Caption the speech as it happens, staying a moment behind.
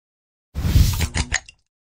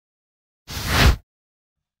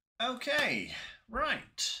Okay,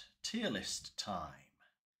 right, tier list time.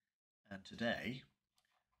 And today,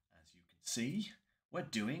 as you can see, we're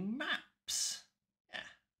doing maps. Yeah.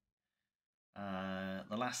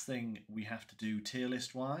 The last thing we have to do tier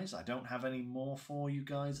list wise, I don't have any more for you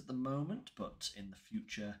guys at the moment, but in the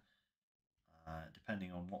future,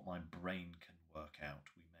 depending on what my brain can work out,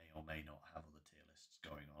 we may or may not have other tier lists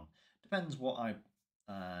going on. Depends what I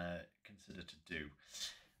consider to do.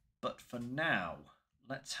 But for now,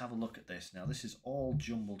 let's have a look at this. Now, this is all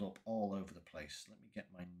jumbled up all over the place. Let me get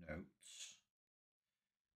my notes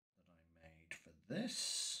that I made for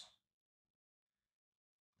this.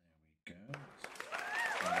 There we go.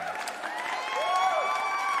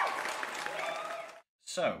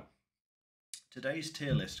 So, today's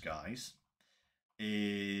tier list, guys,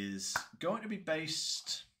 is going to be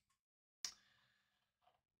based...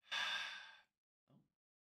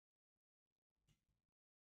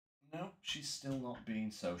 No, she's still not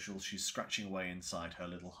being social. She's scratching away inside her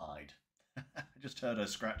little hide. I just heard her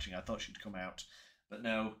scratching. I thought she'd come out. But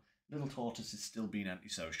no, little tortoise is still being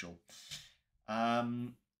antisocial.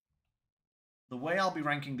 The way I'll be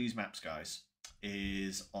ranking these maps, guys,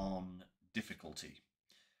 is on difficulty.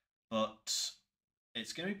 But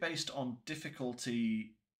it's going to be based on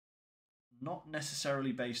difficulty, not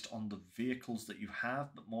necessarily based on the vehicles that you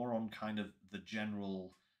have, but more on kind of the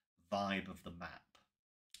general vibe of the map.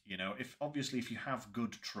 You know, if you have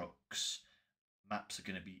good trucks, maps are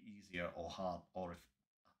going to be easier or hard, or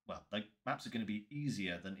maps are going to be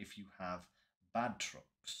easier than if you have bad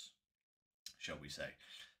trucks, shall we say.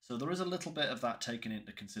 So there is a little bit of that taken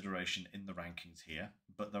into consideration in the rankings here,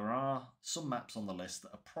 but there are some maps on the list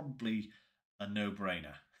that are probably a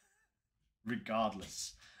no-brainer,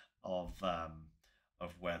 regardless of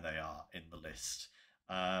where they are in the list.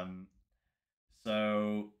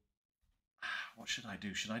 So what should I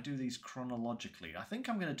do? Should I do these chronologically? I think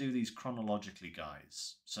I'm going to do these chronologically,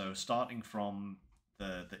 guys. So starting from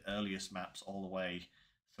the earliest maps all the way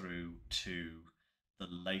through to the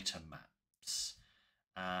later maps.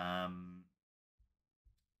 At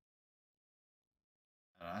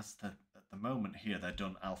the moment here, they're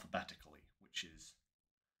done alphabetically, which is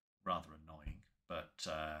rather annoying. But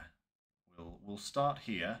we'll start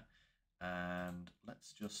here, and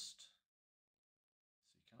let's just see.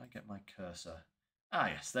 Can I get my cursor? Ah,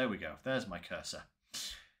 yes, there we go. There's my cursor.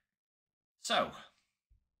 So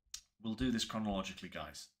we'll do this chronologically,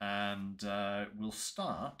 guys, and we'll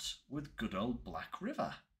start with good old Black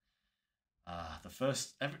River.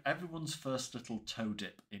 Everyone's first little toe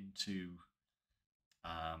dip into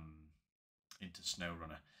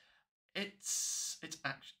SnowRunner. It's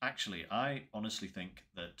actually, I honestly think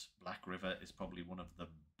that Black River is probably one of the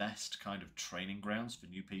best kind of training grounds for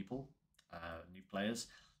new people, new players,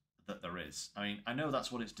 that there is. I mean, I know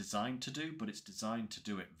that's what it's designed to do, but it's designed to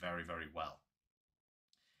do it very, very well.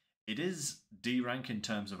 It is D rank in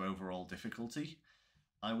terms of overall difficulty.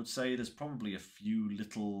 I would say there's probably a few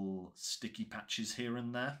little sticky patches here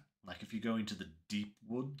and there. Like if you go into the deep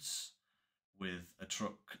woods with a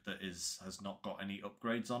truck that has not got any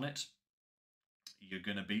upgrades on it, you're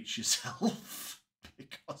going to beat yourself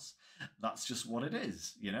because that's just what it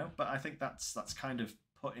is, you know? But I think that's kind of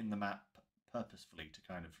put in the map purposefully to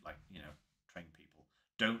kind of like, you know, train people.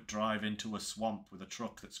 Don't drive into a swamp with a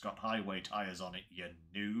truck that's got highway tires on it, you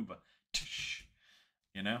noob.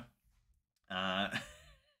 You know?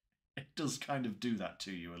 It does kind of do that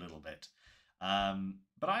to you a little bit.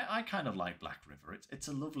 But I kind of like Black River. It's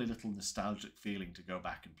a lovely little nostalgic feeling to go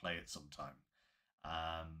back and play it sometime.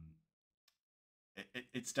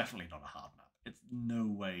 It's definitely not a hard map. It's no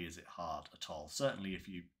way is it hard at all. Certainly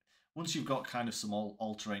once you've got kind of some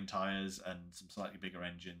all-terrain tires and some slightly bigger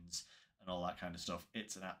engines and all that kind of stuff,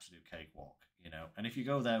 it's an absolute cakewalk, you know. And if you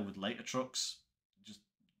go there with later trucks, just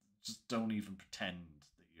don't even pretend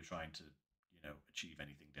that you're trying to, you know, achieve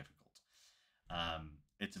anything difficult.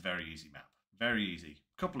 It's a very easy map. Very easy.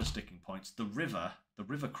 Couple of sticking points. The river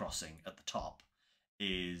crossing at the top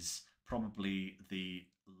is probably the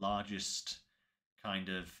largest kind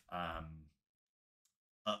of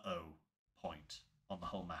point on the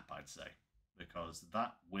whole map, I'd say, because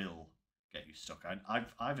that will get you stuck.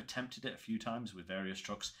 I've attempted it a few times with various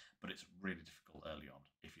trucks, but it's really difficult early on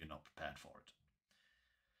if you're not prepared for it.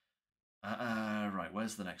 Right,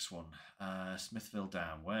 where's the next one? Smithville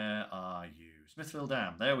Dam. Where are you? Smithville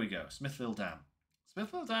Dam. There we go. Smithville Dam.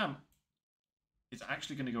 Smithville Dam is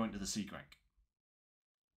actually going to go into the C rank.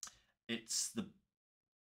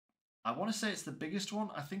 I want to say it's the biggest one.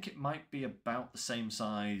 I think it might be about the same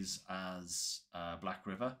size as Black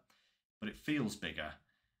River, but it feels bigger,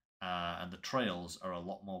 and the trails are a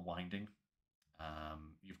lot more winding.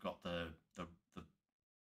 You've got the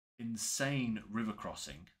insane river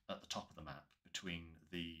crossing at the top of the map between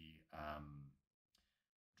the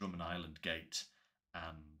Drummond Island gate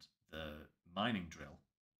and the mining drill,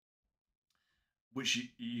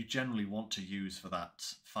 which you generally want to use for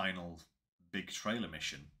that final big trailer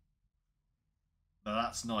mission. But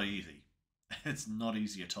that's not easy. It's not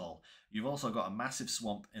easy at all. You've also got a massive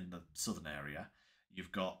swamp in the southern area.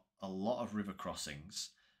 You've got a lot of river crossings.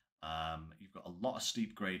 You've got a lot of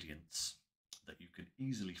steep gradients that you can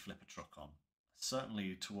easily flip a truck on.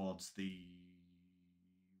 Certainly towards the,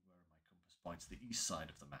 where are my compass points? The east side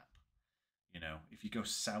of the map. You know, if you go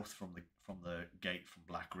south from the gate from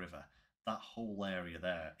Black River, that whole area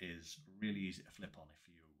there is really easy to flip on if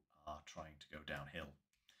you are trying to go downhill.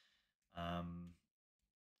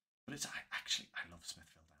 But it's actually, I love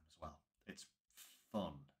Smithville Dam as well. It's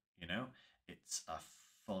fun, you know? It's a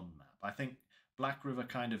fun map. I think Black River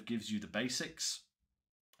kind of gives you the basics,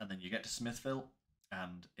 and then you get to Smithville,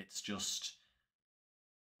 and it's just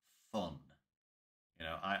fun. You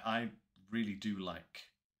know, I really do like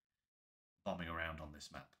bombing around on this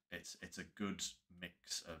map. It's a good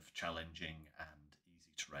mix of challenging and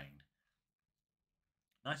easy terrain.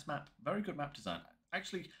 Nice map, very good map design.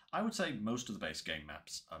 Actually, I would say most of the base game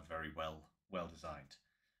maps are very well designed,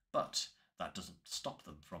 but that doesn't stop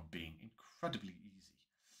them from being incredibly easy.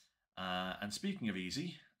 And speaking of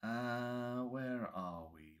easy, where are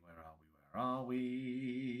we? Where are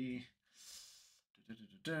we?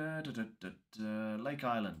 Lake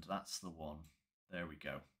Island, that's the one. There we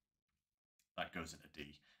go. That goes into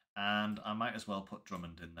D. And I might as well put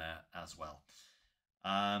Drummond in there as well.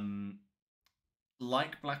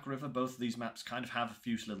 Like Black River, both of these maps kind of have a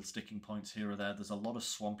few little sticking points here or there. There's a lot of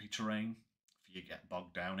swampy terrain for you to get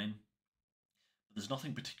bogged down in. But there's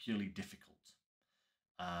nothing particularly difficult.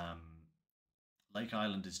 Lake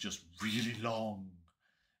Island is just really long,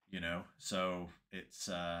 you know, so it's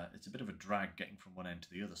a bit of a drag getting from one end to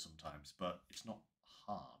the other sometimes, but it's not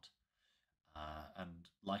hard. And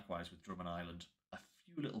likewise with Drummond Island, a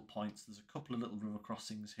few little points. There's a couple of little river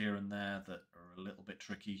crossings here and there that are a little bit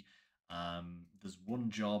tricky. There's one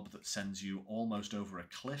job that sends you almost over a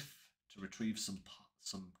cliff to retrieve some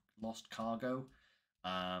lost cargo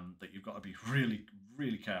that you've got to be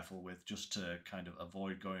really careful with, just to kind of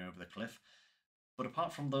avoid going over the cliff. But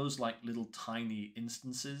apart from those like little tiny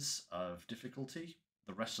instances of difficulty,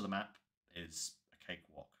 the rest of the map is a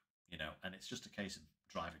cakewalk, you know, and it's just a case of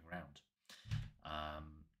driving around,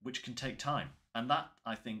 which can take time. And that,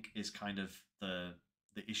 I think, is kind of the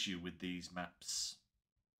issue with these maps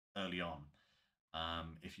early on.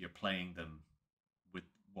 If you're playing them with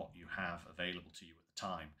what you have available to you at the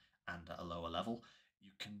time and at a lower level,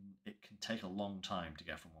 it can take a long time to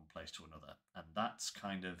get from one place to another, and that's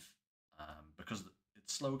kind of because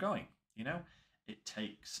it's slow going. You know, it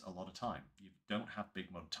takes a lot of time. You don't have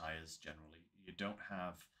big mud tires generally. You don't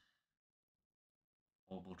have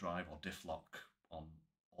all-wheel drive or diff lock on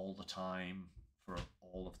all the time for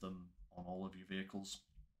all of them on all of your vehicles.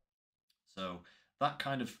 So that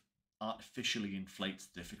kind of artificially inflates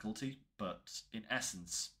the difficulty, but in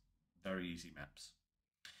essence, very easy maps.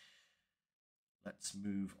 Let's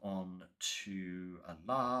move on to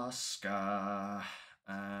Alaska,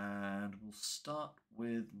 and we'll start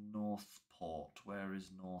with Northport. Where is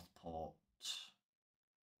Northport?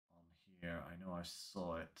 On here, I know I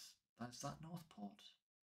saw it. Is that Northport?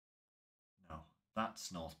 No,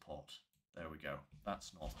 that's Northport. There we go.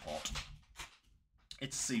 That's Northport.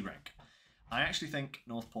 It's C rank. I actually think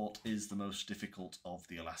Northport is the most difficult of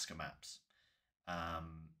the Alaska maps.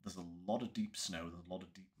 There's a lot of deep snow, there's a lot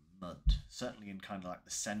of deep mud, certainly in kind of like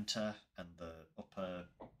the centre and the upper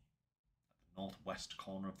northwest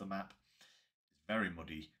corner of the map. It's very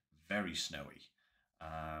muddy, very snowy,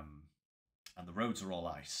 and the roads are all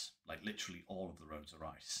ice, like literally all of the roads are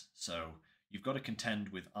ice. So you've got to contend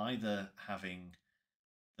with either having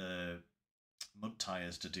the mud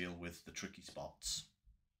tyres to deal with the tricky spots,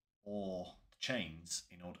 or the chains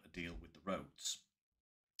in order to deal with the roads,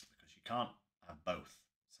 because you can't have both,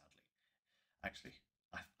 sadly. Actually,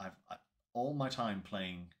 I've all my time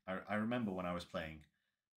playing. I remember when I was playing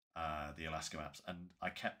the Alaska maps, and I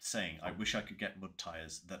kept saying I wish I could get mud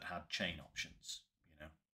tires that had chain options. You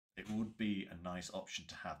know, it would be a nice option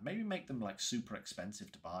to have. Maybe make them like super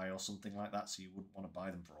expensive to buy or something like that, so you wouldn't want to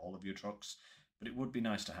buy them for all of your trucks. But it would be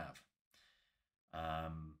nice to have.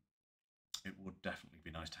 It would definitely be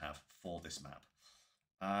nice to have for this map.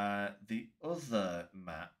 The other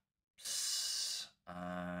maps,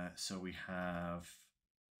 so we have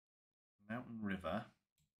Mountain River.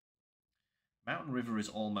 Mountain River is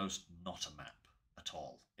almost not a map at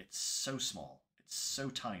all. It's so small. It's so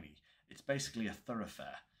tiny. It's basically a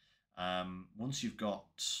thoroughfare. Once you've got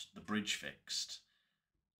the bridge fixed,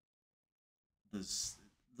 there's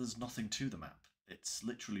nothing to the map. It's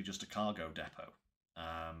literally just a cargo depot.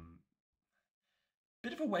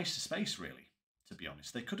 Bit of a waste of space, really, to be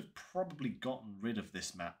honest. They could have probably gotten rid of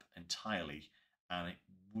this map entirely, and it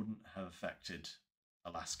wouldn't have affected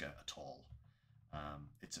Alaska at all.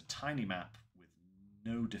 It's a tiny map with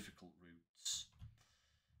no difficult routes.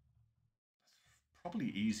 Probably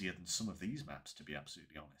easier than some of these maps, to be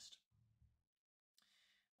absolutely honest.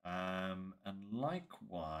 And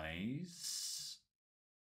likewise,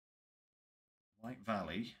 White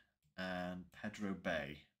Valley and Pedro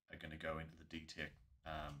Bay are going to go into the D tier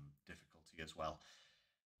difficulty as well.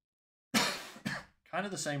 Kind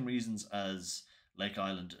of the same reasons as Lake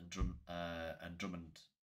Island and Drummond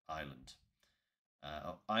Island.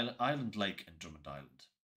 Island Lake and Drummond Island.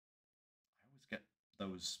 I always get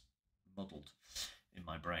those muddled in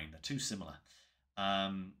my brain. They're too similar.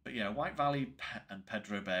 But yeah, White Valley and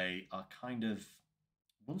Pedro Bay are kind of,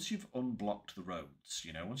 once you've unblocked the roads,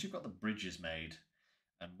 once you've got the bridges made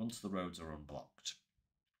and once the roads are unblocked,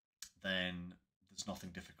 then there's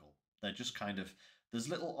nothing difficult. They're just kind of, there's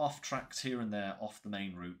little off tracks here and there off the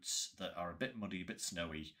main routes that are a bit muddy, a bit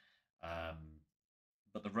snowy,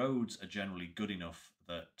 but the roads are generally good enough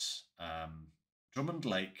that Drummond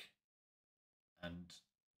Lake and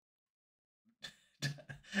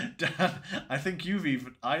Dan, I think you've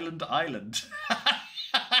even Island. I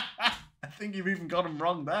think you've even got them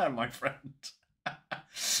wrong there, my friend.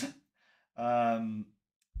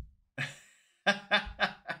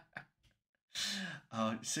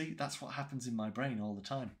 See, that's what happens in my brain all the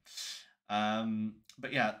time.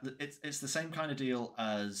 But yeah, it's the same kind of deal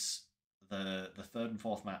as the third and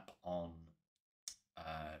fourth map on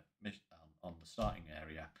the starting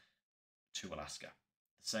area to Alaska.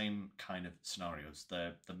 The same kind of scenarios.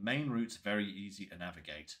 The main route's very easy to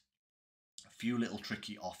navigate. A few little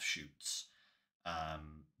tricky offshoots,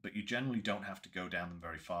 but you generally don't have to go down them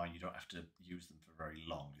very far. You don't have to use them for very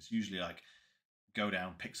long. It's usually like go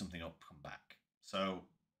down, pick something up, come back. So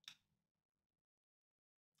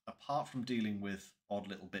apart from dealing with odd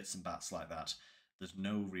little bits and bats like that, there's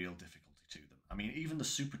no real difficulty to them. I mean, even the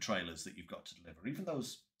super trailers that you've got to deliver, even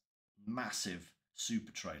those massive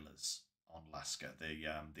super trailers on Alaska,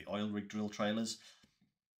 the oil rig drill trailers,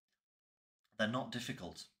 they're not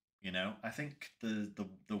difficult. I think the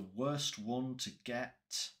worst one to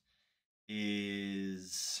get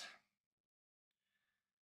is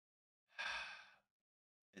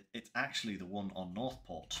it's actually the one on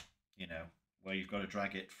Northport. Where you've got to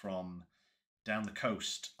drag it from down the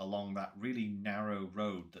coast along that really narrow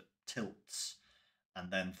road that tilts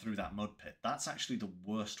and then through that mud pit. That's actually the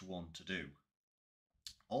worst one to do.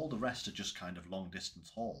 All the rest are just kind of long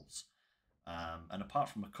distance hauls. And apart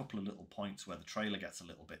from a couple of little points where the trailer gets a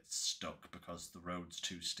little bit stuck because the road's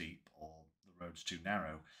too steep or the road's too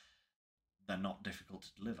narrow, they're not difficult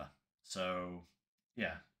to deliver. So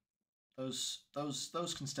yeah, those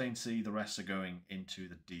can stay in C. The rest are going into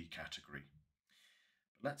the D category.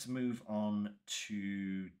 Let's move on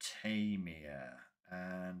to Tamir.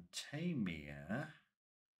 And Tamir,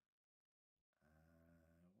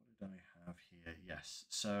 what did I have here? Yes,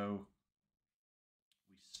 so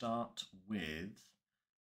we start with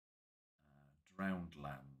Drowned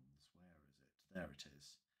Lands. Where is it? There it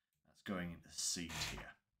is. That's going into C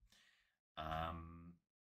tier.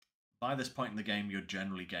 By this point in the game, you're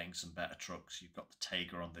generally getting some better trucks. You've got the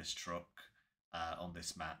Tiger on this truck, on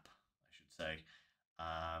this map, I should say.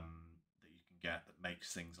 That you can get that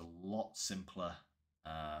makes things a lot simpler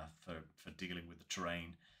for dealing with the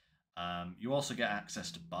terrain. You also get access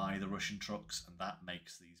to buy the Russian trucks, and that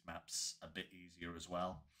makes these maps a bit easier as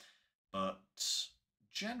well. But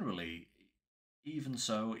generally, even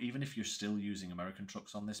so, even if you're still using American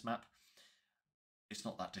trucks on this map, it's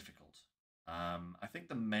not that difficult. I think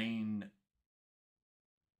the main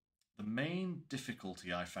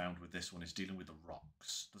difficulty I found with this one is dealing with the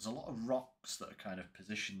rocks. There's a lot of rocks that are kind of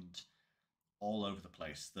positioned all over the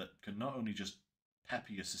place that can not only just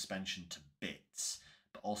pepper your suspension to bits,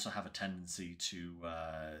 but also have a tendency to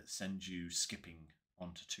send you skipping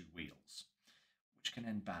onto two wheels, which can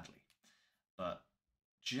end badly. But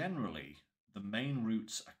generally, the main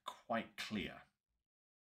routes are quite clear.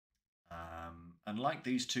 And like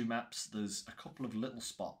these two maps, there's a couple of little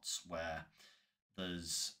spots where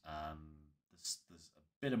there's a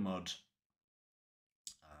bit of mud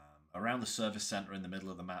around the service center in the middle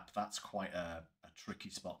of the map. That's quite a tricky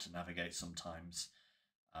spot to navigate sometimes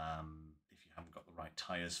if you haven't got the right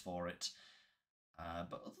tires for it.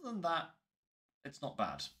 But other than that, It's not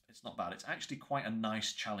bad. It's not bad. It's actually quite a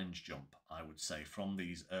nice challenge jump, I would say, from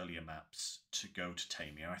these earlier maps to go to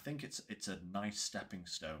Tamia. I think it's a nice stepping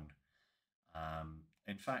stone.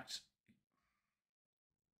 In fact,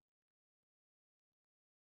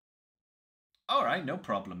 all right, no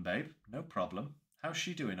problem, babe. No problem. How's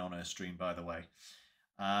she doing on her stream, by the way?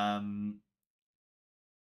 Um,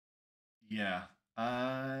 yeah.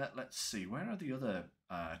 Let's see. Where are the other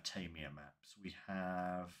Tamia maps? We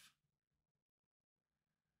have.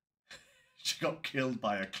 She got killed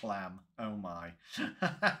by a clam. Oh my.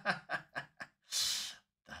 That's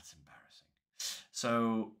embarrassing.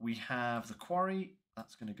 So we have the quarry.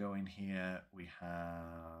 That's going to go in here. We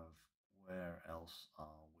have. Where else are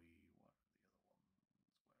we? What are the other ones?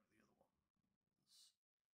 Where are the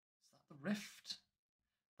other ones? Is that the rift?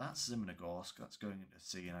 That's Zimnegorsk. That's going into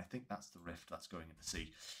sea. And I think that's the rift. That's going into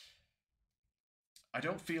sea. I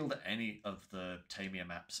don't feel that any of the Tamia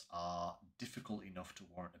maps are difficult enough to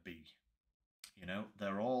warrant a B. You know,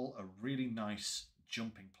 they're all a really nice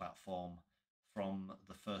jumping platform from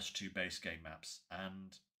the first two base game maps,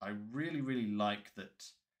 and I really, really like that.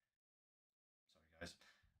 Sorry, guys.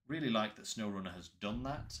 Really like that SnowRunner has done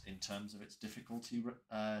that in terms of its difficulty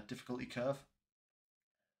curve.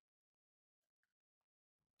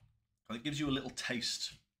 It gives you a little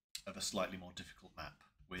taste of a slightly more difficult map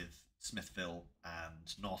with Smithville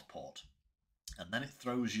and Northport, and then it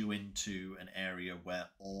throws you into an area where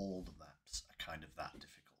all the maps are kind of that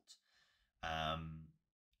difficult.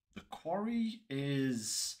 The quarry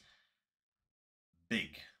is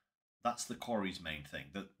big. That's the quarry's main thing.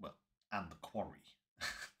 And the quarry.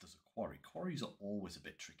 There's a quarry. Quarries are always a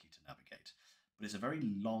bit tricky to navigate, but it's a very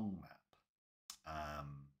long map.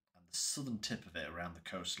 And the southern tip of it around the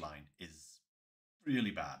coastline is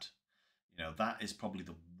really bad. You know, that is probably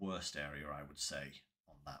the worst area, I would say,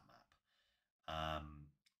 on that map.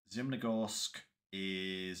 Zimnegorsk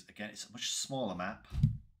is, again, it's a much smaller map.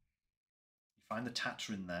 You find the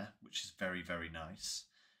Tatra in there, which is very, very nice.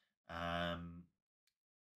 And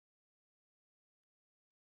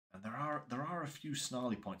there are a few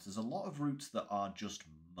snarly points. There's a lot of routes that are just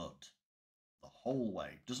mud the whole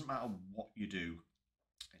way. Doesn't matter what you do,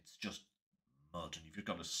 it's just mud, and you've just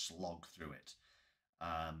got to slog through it.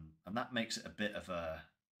 And that makes it a bit of a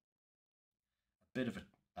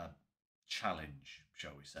challenge,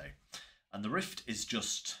 shall we say? And the rift is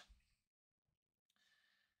just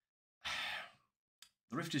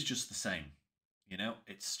the same. You know,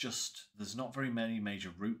 it's just there's not very many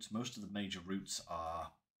major routes. Most of the major routes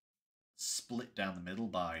are split down the middle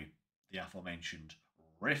by the aforementioned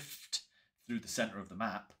rift through the center of the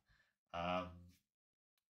map, and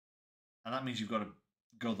that means you've got to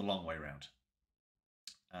go the long way around.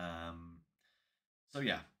 So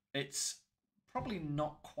yeah, it's probably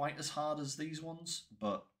not quite as hard as these ones,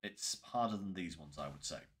 but it's harder than these ones, I would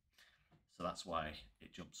say. So that's why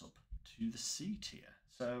it jumps up to the C tier.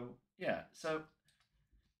 So yeah, so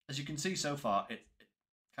as you can see so far, it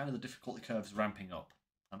kind of the difficulty curve's ramping up,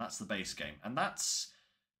 and that's the base game, and that's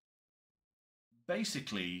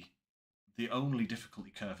basically the only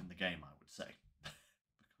difficulty curve in the game, I would say,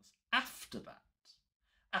 because after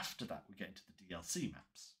that we get into the DLC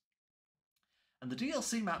maps, and the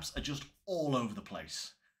DLC maps are just all over the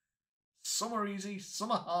place. Some are easy,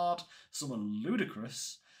 some are hard, some are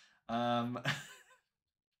ludicrous, and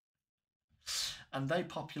they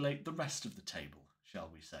populate the rest of the table, shall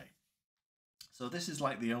we say. So this is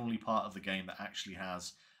like the only part of the game that actually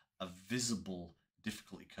has a visible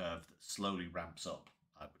difficulty curve that slowly ramps up,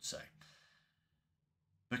 I would say.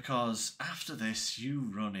 Because after this, you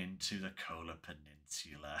run into the Kola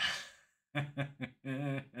Peninsula.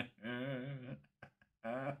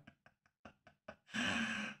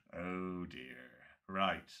 Oh dear.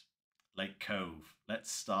 Right. Lake Cove.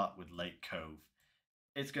 Let's start with Lake Cove.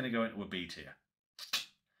 It's going to go into a B tier.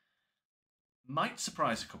 Might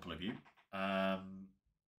surprise a couple of you.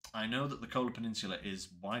 I know that the Kola Peninsula is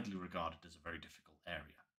widely regarded as a very difficult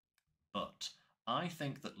area, but I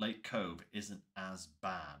think that Lake Cove isn't as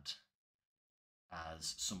bad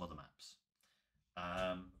as some other maps.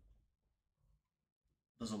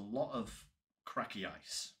 There's a lot of cracky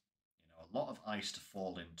ice, you know, a lot of ice to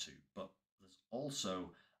fall into, but there's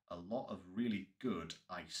also a lot of really good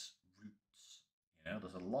ice routes. You know,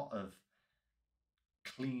 there's a lot of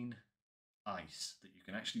clean ice that you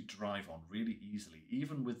can actually drive on really easily,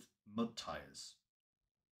 even with mud tires.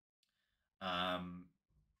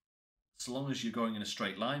 So long as you're going in a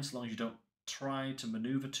straight line, so long as you don't try to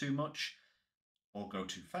maneuver too much or go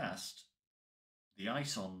too fast, the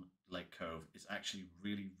ice on Lake Cove is actually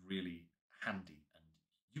really, really handy and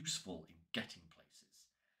useful in getting places.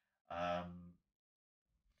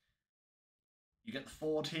 You get the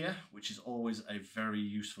Ford here, which is always a very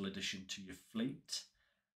useful addition to your fleet.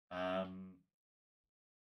 And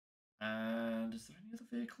is there any other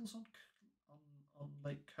vehicles on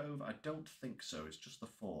Lake Cove? I don't think so. It's just the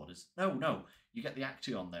Ford. No. You get the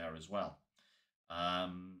Action there as well.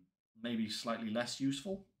 Maybe slightly less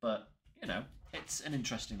useful, but you know, it's an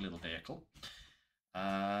interesting little vehicle.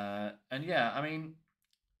 And yeah, I mean,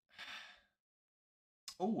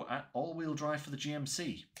 all-wheel drive for the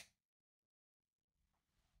GMC.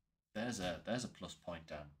 There's a plus point,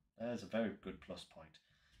 Dan. There's a very good plus point.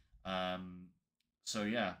 So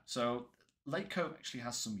yeah, so Lake Cove actually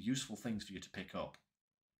has some useful things for you to pick up,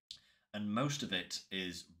 and most of it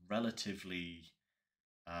is relatively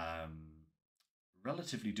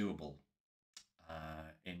doable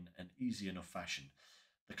in an easy enough fashion.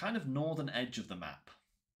 The kind of northern edge of the map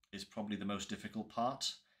is probably the most difficult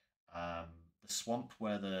part. The swamp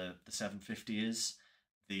where the 750 is,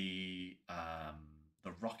 the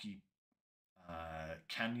rocky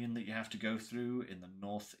canyon that you have to go through in the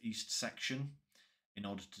northeast section in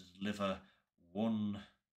order to deliver one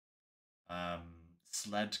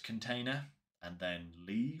sled container and then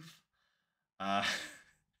leave.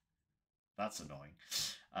 That's annoying.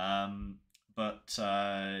 But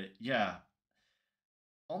yeah,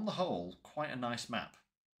 on the whole, quite a nice map.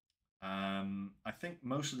 I think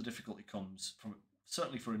most of the difficulty comes from,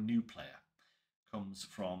 certainly for a new player, comes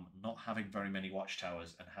from not having very many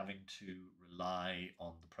watchtowers and having to rely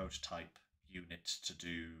on the prototype unit to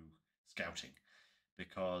do scouting.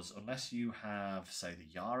 Because unless you have, say,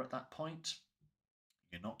 the Yar at that point,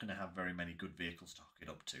 you're not going to have very many good vehicles to hook it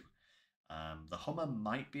up to. The Hummer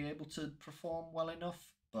might be able to perform well enough,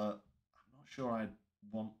 but I'm not sure I'd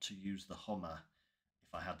want to use the Hummer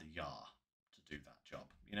if I had the Yar to do that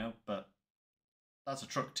job, you know? But that's a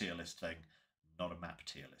truck tier list thing, not a map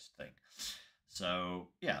tier list thing. So,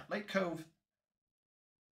 yeah, Lake Cove,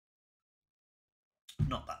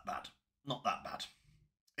 not that bad. Not that bad.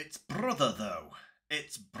 Its brother, though.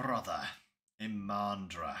 Its brother,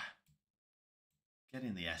 Imandra. Get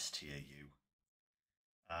in the S tier, you.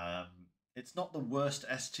 It's not the worst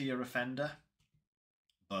S tier offender,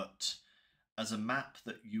 but as a map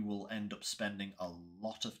that you will end up spending a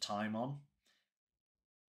lot of time on,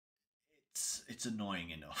 it's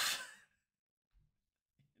annoying enough.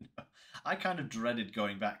 I kind of dreaded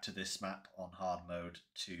going back to this map on hard mode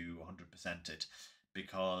to 100% it,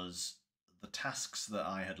 because the tasks that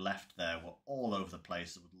I had left there were all over the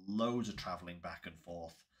place. There was loads of travelling back and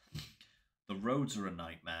forth. The roads are a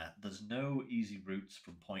nightmare. There's no easy routes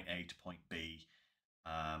from point A to point B.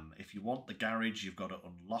 If you want the garage, you've got to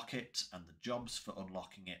unlock it, and the jobs for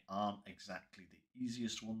unlocking it aren't exactly the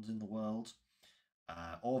easiest ones in the world,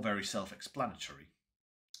 or very self-explanatory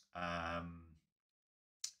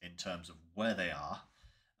in terms of where they are.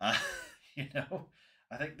 You know,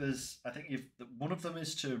 I think one of them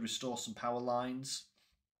is to restore some power lines,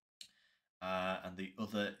 and the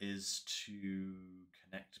other is to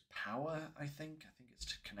connect power. I think it's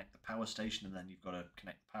to connect the power station, and then you've got to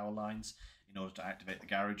connect the power lines in order to activate the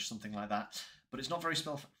garage, something like that. But it's not very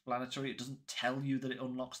self-explanatory. It doesn't tell you that it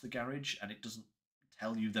unlocks the garage, and it doesn't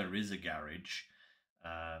tell you there is a garage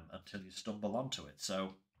until you stumble onto it.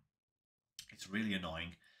 So it's really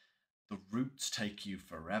annoying. The routes take you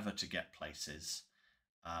forever to get places.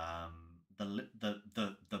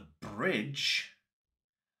 The bridge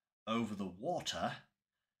over the water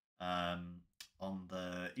on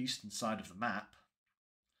the eastern side of the map,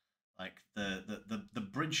 like the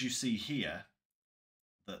bridge you see here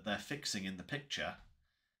that they're fixing in the picture,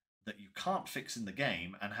 that you can't fix in the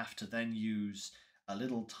game and have to then use a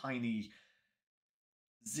little tiny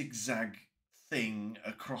zigzag thing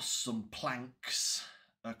across some planks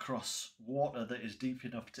across water that is deep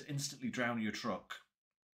enough to instantly drown your truck.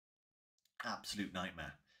 Absolute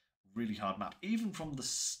nightmare. Really hard map. Even from the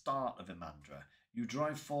start of Imandra, you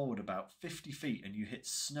drive forward about 50 feet and you hit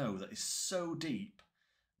snow that is so deep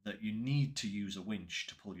that you need to use a winch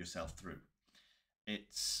to pull yourself through.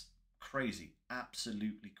 It's crazy.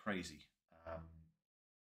 Absolutely crazy.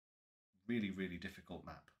 Really, really difficult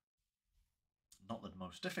map. Not the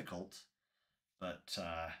most difficult, but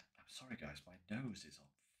I'm sorry guys, my nose is on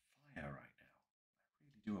fire right now. I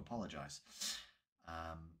really do apologise.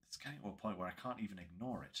 It's getting to a point where I can't even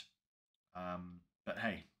ignore it. But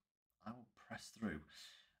hey, I will press through.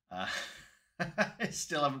 I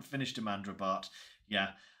still haven't finished Imandra, but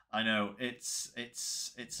yeah, I know it's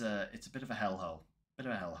a bit of a hellhole.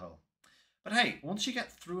 But hey, once you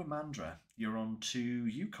get through Imandra, you're on to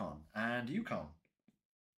Yukon, and Yukon,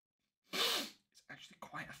 it's actually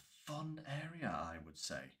quite a fun area, I would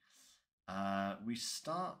say. We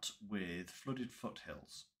start with Flooded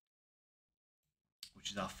Foothills.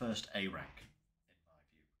 which is our first A rank,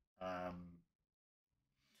 in my view.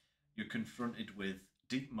 You're confronted with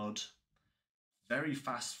deep mud, very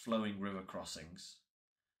fast flowing river crossings.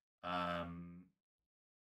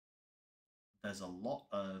 There's a lot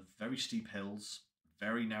of very steep hills,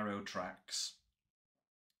 very narrow tracks.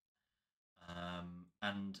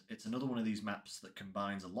 And it's another one of these maps that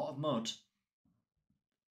combines a lot of mud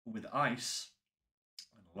with ice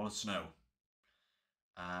and a lot of snow.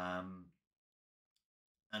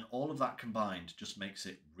 And all of that combined just makes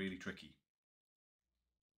it really tricky.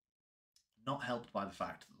 Not helped by the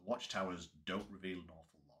fact that the watchtowers don't reveal an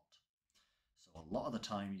awful lot. So a lot of the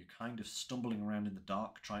time you're kind of stumbling around in the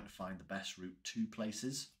dark trying to find the best route to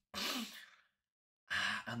places.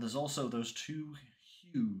 And there's also those two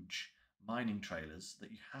huge mining trailers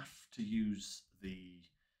that you have to use the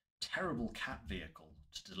terrible cat vehicle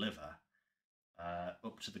to deliver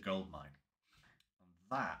up to the gold mine.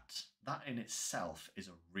 And that in itself is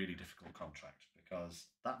a really difficult contract because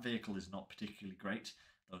that vehicle is not particularly great.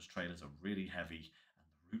 Those trailers are really heavy and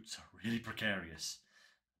the routes are really precarious.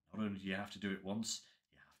 Not only do you have to do it once,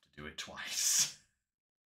 you have to do it twice.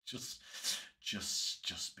 just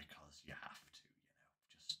because you have to,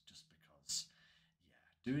 just because.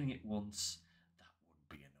 Yeah, doing it once, that wouldn't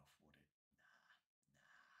be enough, would it?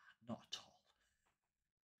 Nah, not at all.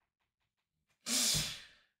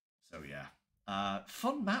 So yeah,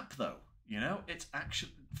 fun map though. It's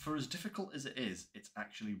actually, for as difficult as it is, it's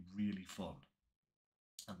actually really fun,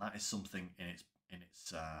 and that is something in its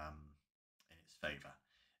favour.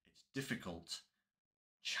 It's difficult,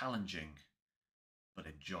 challenging, but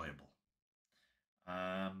enjoyable.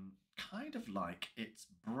 Kind of like its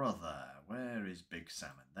brother. Where is Big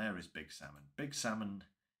Salmon? There is Big Salmon. Big Salmon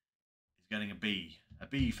is getting a B. A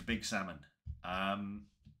B for Big Salmon.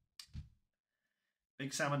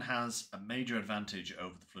 Big Salmon has a major advantage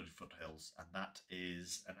over the flooded foothills, and that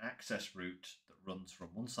is an access route that runs from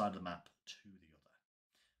one side of the map to the other.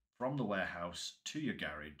 From the warehouse to your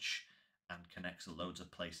garage, and connects loads of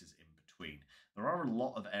places in between. There are a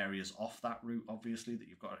lot of areas off that route, obviously, that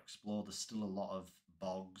you've got to explore. There's still a lot of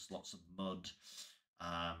bogs, lots of mud,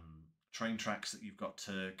 train tracks that you've got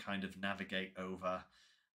to kind of navigate over,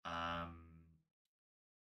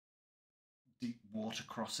 deep water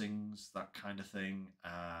crossings, that kind of thing.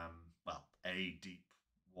 Well, a deep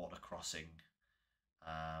water crossing,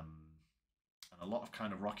 and a lot of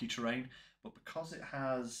kind of rocky terrain. But because it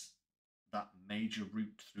has that major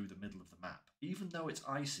route through the middle of the map, even though it's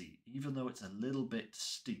icy, even though it's a little bit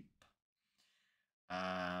steep,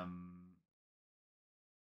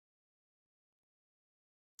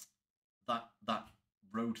 that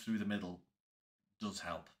road through the middle does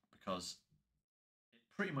help because it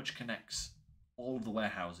pretty much connects all of the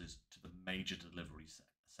warehouses to the major delivery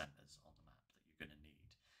centers on the map that you're going to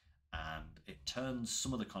need, and it turns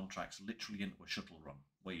some of the contracts literally into a shuttle run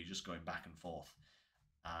where you're just going back and forth,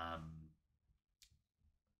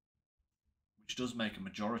 which does make a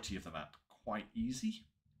majority of the map quite easy,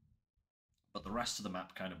 but the rest of the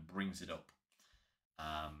map kind of brings it up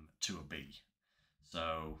to a B.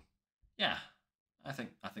 So yeah, I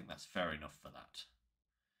think that's fair enough for that.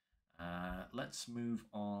 Let's move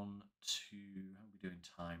on to, how are we doing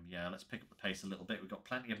time? Yeah, let's pick up the pace a little bit. We've got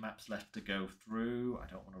plenty of maps left to go through. I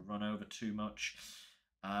don't want to run over too much.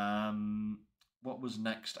 What was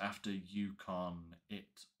next after Yukon?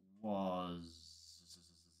 It was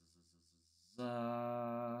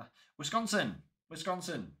Wisconsin.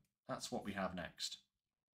 That's what we have next.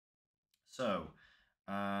 So,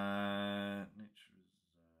 where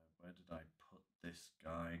did I put this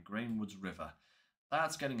guy? Grainwoods River.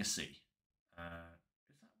 That's getting a C. Is that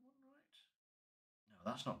one right? No,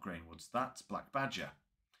 that's not Grainwoods. That's Black Badger.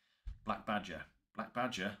 Black Badger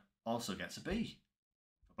also gets a B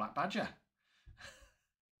for Black Badger.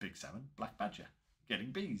 Big Salmon, Black Badger,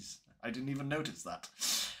 getting Bs. I didn't even notice that.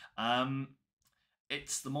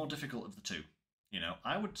 It's the more difficult of the two.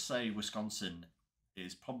 I would say Wisconsin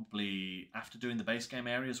is probably, after doing the base game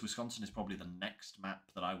areas, Wisconsin is probably the next map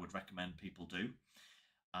that I would recommend people do.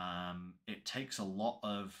 It takes a lot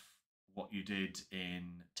of what you did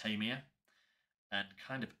in Tamir and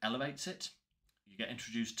kind of elevates it. You get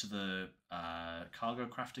introduced to the cargo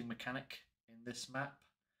crafting mechanic in this map,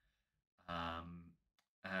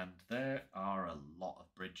 and there are a lot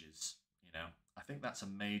of bridges. I think that's a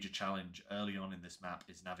major challenge early on in this map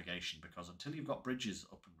is navigation, because until you've got bridges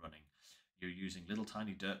up and running, you're using little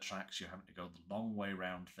tiny dirt tracks. You're having to go the long way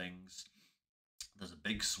around things. There's a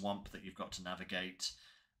big swamp that you've got to navigate.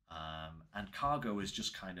 And cargo is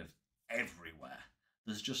just kind of everywhere.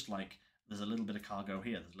 There's just like, there's a little bit of cargo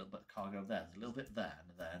here, there's a little bit of cargo there, there's a little bit there,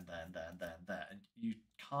 and there, and there, and there, and there, and there. And you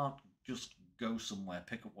can't just go somewhere,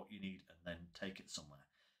 pick up what you need, and then take it somewhere.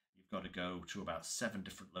 You've got to go to about 7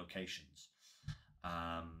 different locations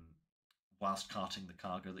whilst carting the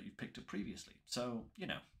cargo that you've picked up previously. So, you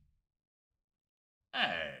know.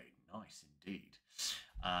 Hey, nice indeed.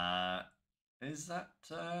 Is that,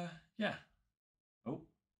 yeah. Oh.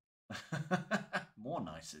 More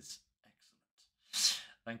nices. Excellent.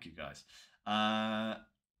 Thank you, guys.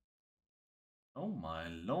 Oh, my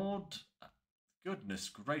lord. Goodness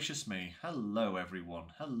gracious me. Hello, everyone.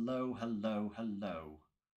 Hello, hello, hello.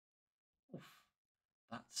 Oof.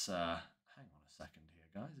 That's, hang on a second here,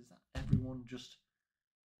 guys. Is that everyone just...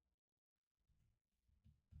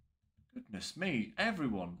 Goodness me,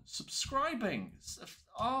 everyone subscribing.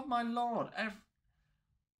 Oh, my lord.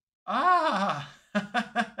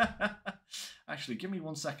 Actually, give me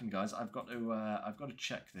 1 second, guys. I've got to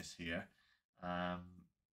check this here.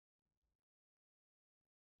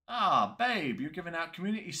 Babe, you're giving out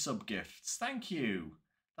community sub gifts. Thank you.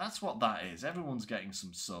 That's what that is. Everyone's getting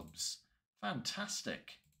some subs.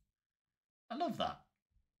 Fantastic. I love that.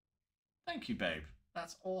 Thank you, babe.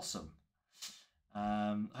 That's awesome.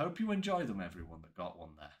 Hope you enjoy them, everyone that got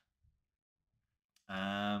one there.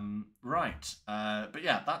 Right. But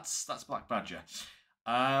yeah, that's Black Badger.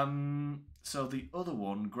 So the other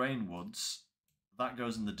one, Grainwoods, that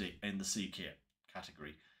goes in the C kit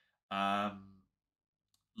category.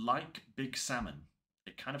 Like Big Salmon,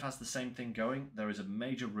 it kind of has the same thing going. There is a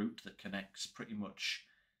major route that connects pretty much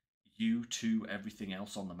you to everything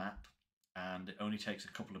else on the map, and it only takes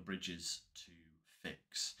a couple of bridges to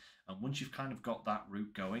fix. And once you've kind of got that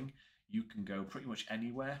route going, you can go pretty much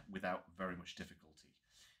anywhere without very much difficulty.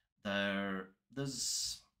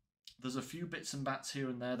 There's a few bits and bats here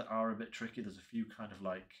and there that are a bit tricky. There's a few kind of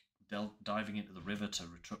like diving into the river to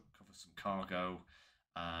cover some cargo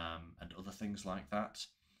and other things like that.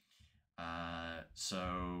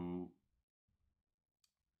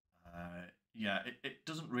 Yeah, it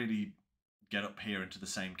doesn't really get up here into the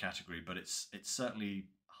same category, but it's certainly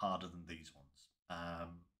harder than these ones.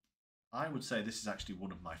 I would say this is actually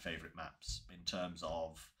one of my favourite maps in terms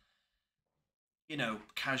of, you know,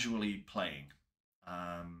 casually playing.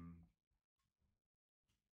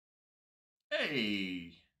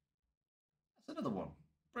 Hey! That's another one.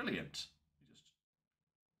 Brilliant. Let me just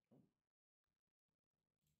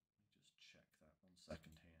check that 1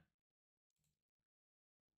 second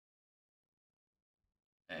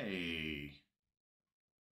here. Hey!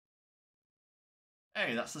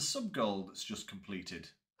 Hey, that's the sub goal that's just completed.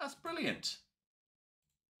 That's brilliant.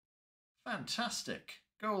 Fantastic.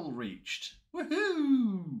 Goal reached.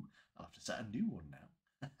 Woohoo! I'll have to set a new one now.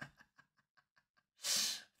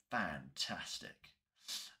 Fantastic.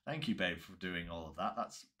 Thank you, babe, for doing all of that.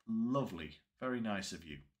 That's lovely. Very nice of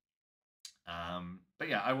you. But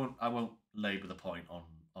yeah, I won't labour the point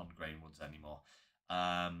on Grainwoods anymore.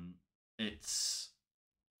 It's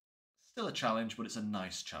still a challenge, but it's a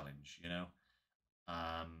nice challenge, you know.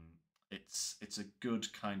 It's a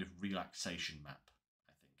good kind of relaxation map,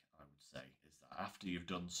 I think I would say, is that after you've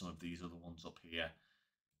done some of these other ones up here,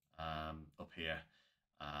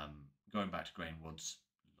 going back to Grainwoods,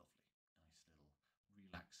 lovely, nice little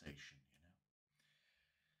relaxation, you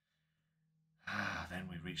know. Then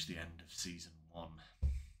we reach the end of season 1.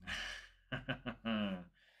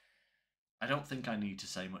 I don't think I need to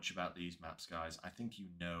say much about these maps, guys. I think you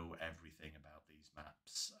know everything about these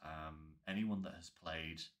maps. Anyone that has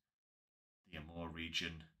played the Amur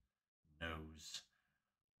region knows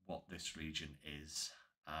what this region is.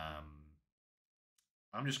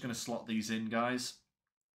 I'm just going to slot these in, guys,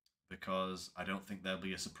 because I don't think they'll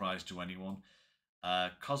be a surprise to anyone.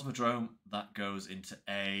 Cosmodrome, that goes into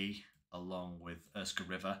A along with Erska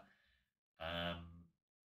River.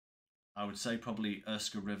 I would say probably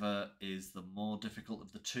Erska River is the more difficult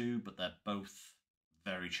of the two, but they're both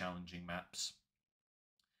very challenging maps.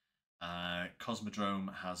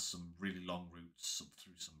 Cosmodrome has some really long routes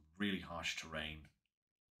through some really harsh terrain,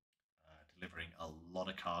 delivering a lot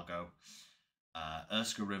of cargo.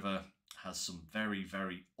 Erska River has some very,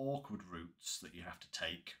 very awkward routes that you have to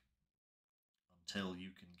take until you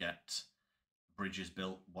can get bridges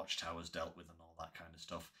built, watchtowers dealt with, and all that kind of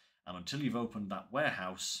stuff. And until you've opened that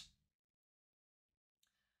warehouse,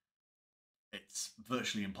 it's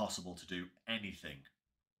virtually impossible to do anything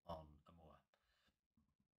on Amur.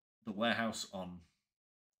 The warehouse on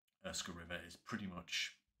Erska River is pretty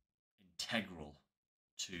much integral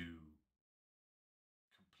to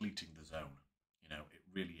completing the zone. You know, it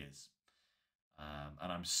really is.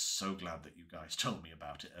 And I'm so glad that you guys told me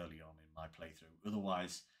about it early on in my playthrough.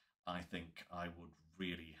 Otherwise, I think I would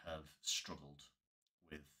really have struggled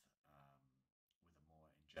with Amur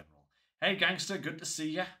in general. Hey, gangster, good to see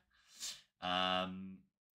ya.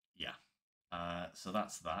 Yeah. So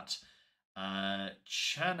that's that.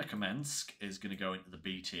 Chernokomensk is going to go into the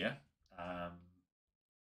B tier.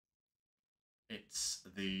 It's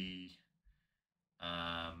the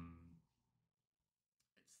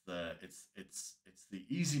it's the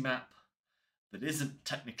easy map that isn't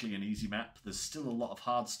technically an easy map. There's still a lot of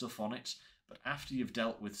hard stuff on it, but after you've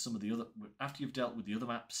dealt with the other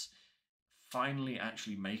maps, finally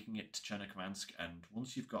actually making it to Chernokomensk, and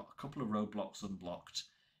once you've got a couple of roadblocks unblocked,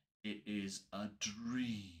 it is a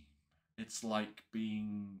dream. It's like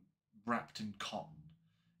being wrapped in cotton,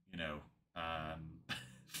 you know,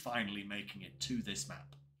 finally making it to this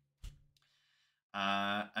map.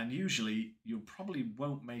 And usually you probably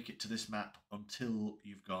won't make it to this map until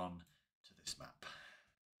you've gone to this map.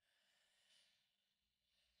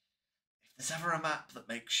 If there's ever a map that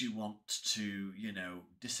makes you want to,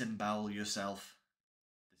 disembowel yourself,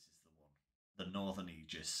 this is the one. The Northern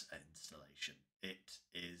Aegis installation. It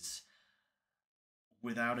is,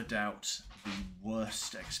 without a doubt, the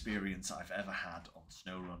worst experience I've ever had on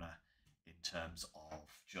SnowRunner in terms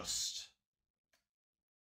of just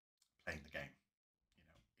playing the game.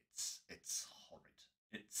 It's horrid.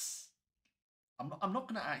 I'm not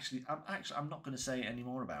going to say any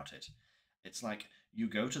more about it. It's like you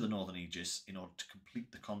go to the Northern Aegis in order to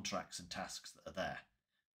complete the contracts and tasks that are there,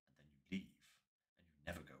 and then you leave and you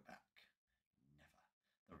never go back.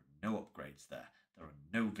 Never. There are no upgrades there. There are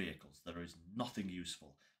no vehicles. There is nothing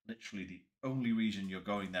useful. Literally, the only reason you're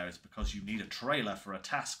going there is because you need a trailer for a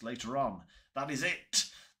task later on. That is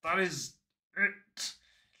it. That is it.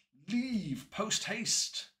 Leave post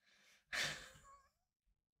haste.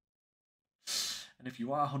 And if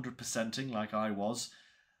you are 100%ing like I was,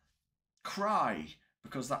 cry,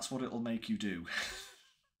 because that's what it'll make you do.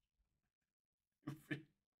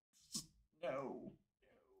 No.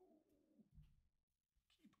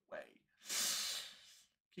 Keep away.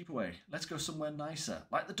 Keep away. Let's go somewhere nicer,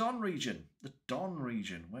 like the Don region. The Don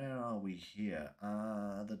region. Where are we here?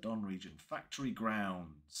 The Don region. Factory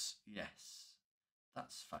grounds. Yes.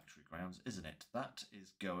 That's factory grounds, isn't it? That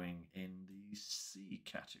is going in the C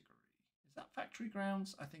category. Is that factory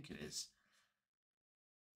grounds? I think it is.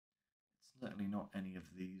 It's certainly not any of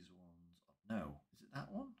these ones. No. Is it that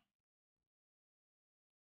one?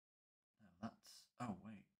 No, that's... Oh,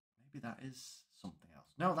 wait. Maybe that is something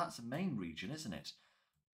else. No, that's a main region, isn't it?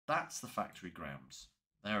 That's the factory grounds.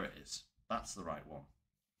 There it is. That's the right one.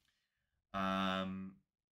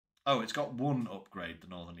 Oh, it's got one upgrade, the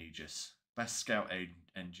Northern Aegis. Best scout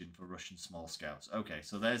engine for Russian small scouts. Okay,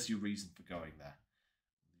 so there's your reason for going there.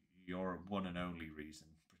 Your one and only reason,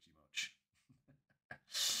 pretty much.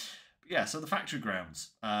 But yeah, so the factory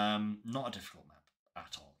grounds. Not a difficult map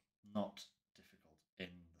at all. Not difficult in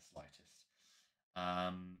the slightest.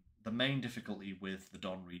 The main difficulty with the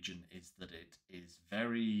Don region is that it is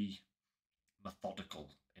very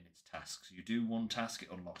methodical in its tasks. You do one task,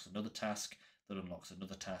 it unlocks another task, that unlocks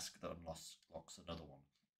another task, that unlocks another one.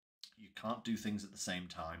 You can't do things at the same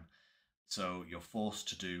time, so you're forced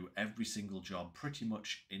to do every single job pretty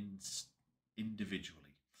much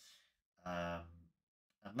individually.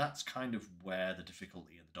 And that's kind of where the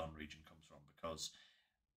difficulty in the Don region comes from, because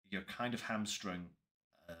you're kind of hamstrung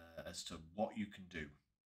as to what you can do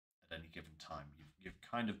at any given time. You've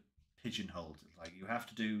kind of pigeonholed. Like, you have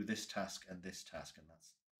to do this task, and that's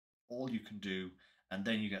all you can do, and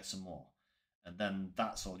then you get some more. And then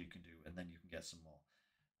that's all you can do, and then you can get some more.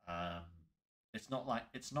 It's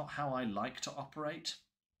not how I like to operate.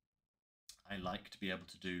 I like to be able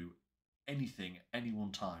to do anything at any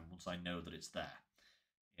one time once I know that it's there,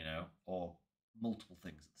 or multiple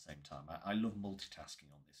things at the same time. I love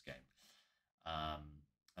multitasking on this game.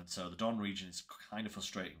 And so the Don region is kind of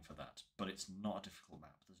frustrating for that, but it's not a difficult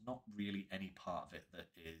map. There's not really any part of it that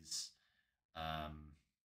is...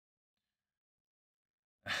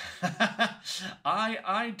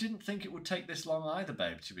 I didn't think it would take this long either,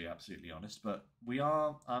 babe, to be absolutely honest. But we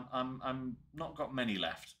are. I'm not got many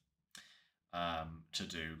left to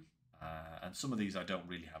do, and some of these I don't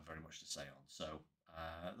really have very much to say on. So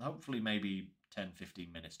hopefully, maybe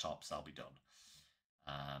 10-15 minutes tops, I'll be done,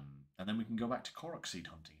 and then we can go back to Korok seed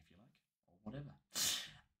hunting if you like, or whatever.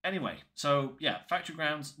 Anyway, so yeah, factory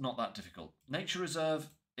grounds not that difficult. Nature reserve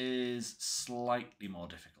is slightly more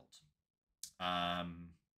difficult.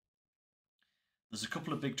 There's a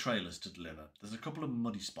couple of big trailers to deliver. There's a couple of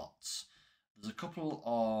muddy spots. There's a couple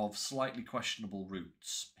of slightly questionable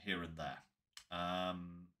routes here and there.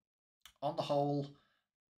 On the whole,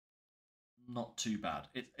 not too bad.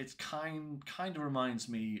 It's kind of reminds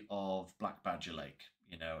me of Black Badger Lake,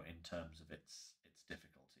 in terms of its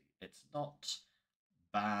difficulty. It's not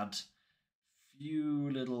bad. few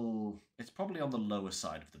little. It's probably on the lower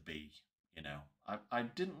side of the B. You know, I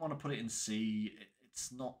didn't want to put it in C.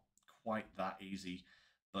 It's not quite that easy,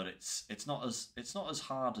 but it's not as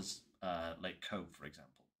hard as Lake Cove, for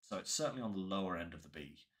example. So it's certainly on the lower end of the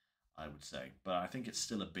B, I would say. But I think it's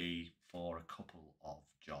still a B for a couple of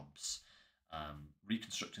jobs.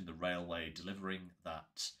 Reconstructing the railway, delivering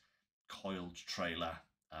that coiled trailer.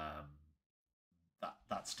 Um,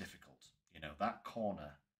 that's difficult. You know, that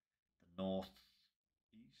corner, the north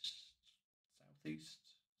east,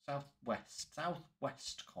 southeast,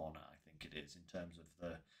 southwest corner, I think it is, in terms of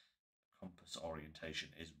the compass orientation,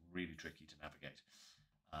 is really tricky to navigate.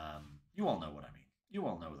 You all know what I mean. You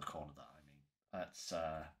all know the corner that I mean.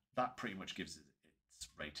 That pretty much gives it its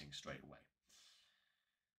rating straight away.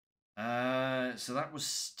 So that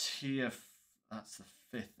was tier. That's the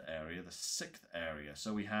fifth area. The sixth area.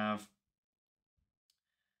 So we have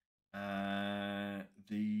the.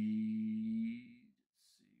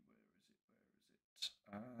 Let's see, where is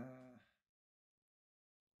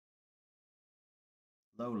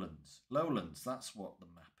it? Lowlands. Lowlands. That's what the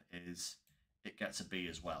map is. It gets a B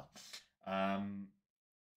as well.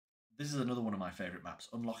 This is another one of my favourite maps.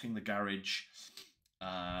 Unlocking the garage.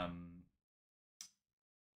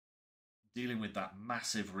 Dealing with that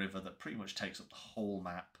massive river that pretty much takes up the whole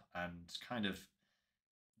map, and kind of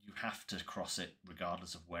you have to cross it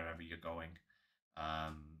regardless of wherever you're going.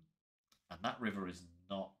 And that river is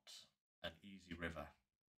not an easy river.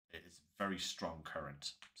 It is a very strong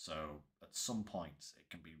current, so at some points it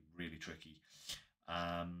can be really tricky.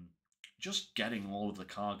 Just getting all of the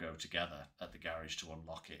cargo together at the garage to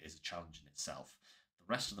unlock it is a challenge in itself. The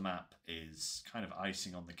rest of the map is kind of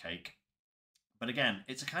icing on the cake. But again,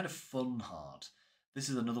 it's a kind of fun hard. This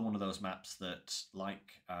is another one of those maps that,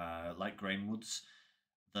 like Grainwoods,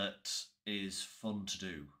 that is fun to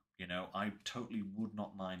do. You know, I totally would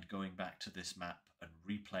not mind going back to this map and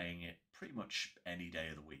replaying it pretty much any day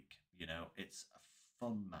of the week. You know, it's a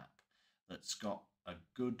fun map that's got a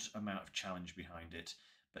good amount of challenge behind it,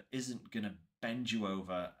 but isn't going to bend you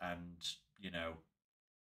over and, you know,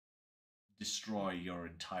 destroy your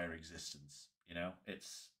entire existence. You know,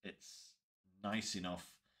 it's nice enough.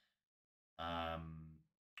 My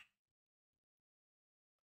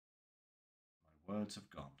words have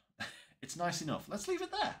gone. It's nice enough. Let's leave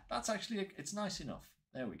it there. That's actually, it's nice enough.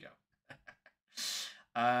 There we go.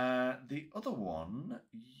 The other one,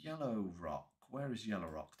 Yellow Rock. Where is Yellow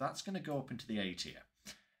Rock? That's going to go up into the A tier.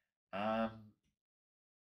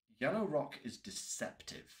 Yellow Rock is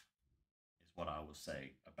deceptive, is what I will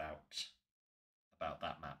say about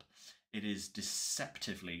that map. It is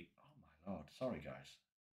deceptively. Oh my lord! Sorry, guys.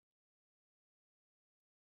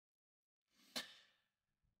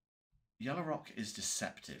 Yellow Rock is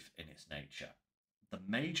deceptive in its nature. The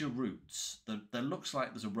major routes, there looks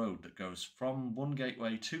like there's a road that goes from one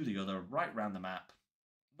gateway to the other, right round the map.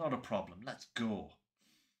 Not a problem. Let's go. No,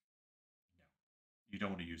 you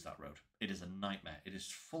don't want to use that road. It is a nightmare. It is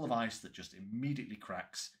full of ice that just immediately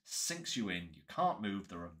cracks, sinks you in. You can't move.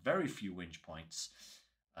 There are very few winch points.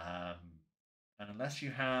 And unless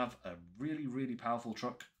you have a really, really powerful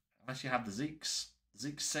truck, unless you have the Zeek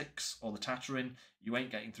 6 or the Tatterin, you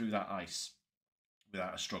ain't getting through that ice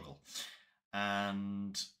without a struggle.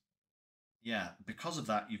 And yeah, because of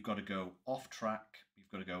that, you've got to go off track. You've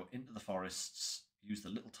got to go into the forests, use the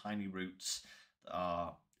little tiny routes that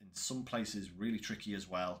are in some places really tricky as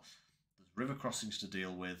well. There's river crossings to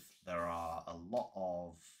deal with. There are a lot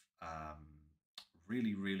of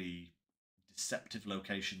really, really deceptive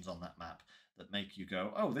locations on that map that make you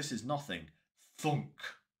go, oh, this is nothing. Thunk.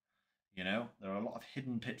 You know, there are a lot of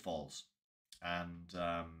hidden pitfalls. And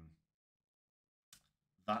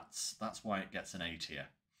that's why it gets an A tier.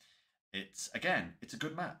 It's a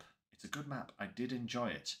good map. It's a good map. I did enjoy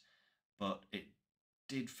it, but it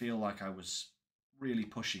did feel like I was really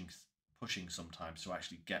pushing sometimes to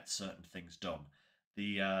actually get certain things done.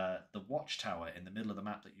 The watchtower in the middle of the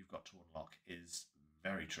map that you've got to unlock is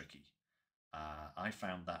very tricky. I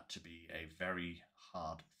found that to be a very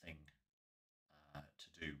hard thing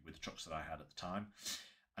to do with the trucks that I had at the time.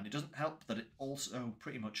 And it doesn't help that it also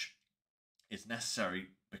pretty much is necessary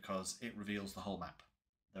because it reveals the whole map.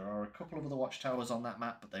 There are a couple of other watchtowers on that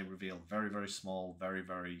map, but they reveal very, very small, very,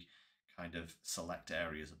 very kind of select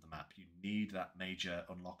areas of the map. You need that major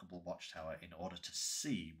unlockable watchtower in order to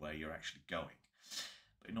see where you're actually going.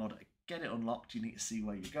 But in order to get it unlocked, you need to see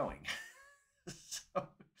where you're going. So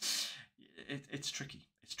it's tricky.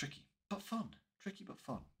 It's tricky, but fun. Tricky, but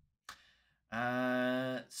fun.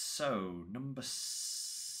 So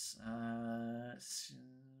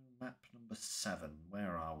map number 7.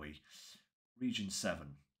 Where are we? Region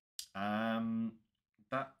 7.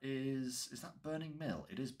 That is that Burning Mill?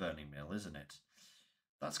 It is Burning Mill, isn't it?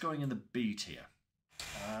 That's going in the B tier.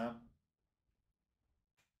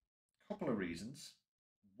 Couple of reasons.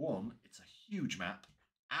 One, it's a huge map,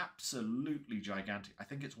 absolutely gigantic. I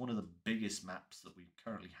think it's one of the biggest maps that we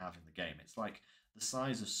currently have in the game. It's like the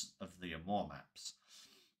size of the Amor maps.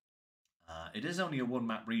 It is only a one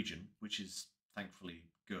map region, which is thankfully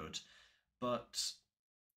good, but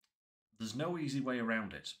there's no easy way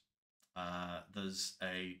around it. There's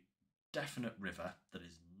a definite river that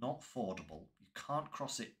is not fordable. You can't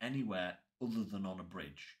cross it anywhere other than on a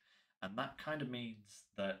bridge. And that kind of means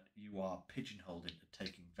that you are pigeonholed into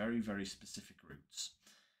taking very, very specific routes.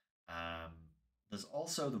 There's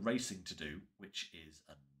also the racing to do, which is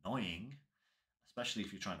annoying, especially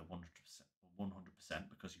if you're trying to 100%,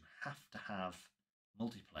 because you have to have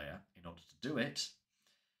multiplayer in order to do it.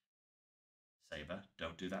 Saber,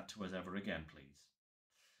 don't do that to us ever again, please.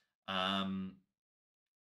 And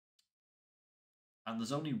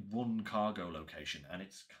there's only one cargo location, and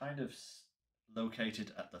it's kind of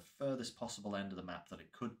located at the furthest possible end of the map that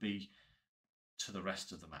it could be to the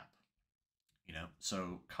rest of the map. You know,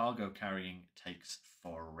 so cargo carrying takes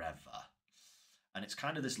forever, and it's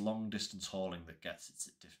kind of this long distance hauling that gets its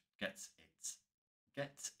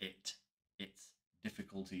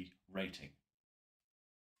difficulty rating.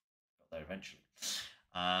 Got there eventually.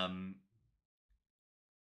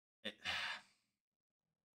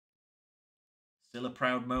 Still a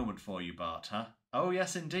proud moment for you, Bart, huh? Oh,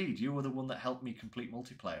 yes, indeed. You were the one that helped me complete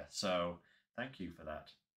multiplayer, so thank you for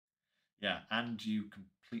that. Yeah, and you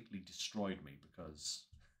completely destroyed me because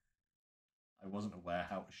I wasn't aware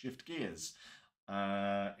how to shift gears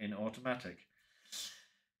in automatic,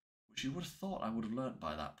 which you would have thought I would have learnt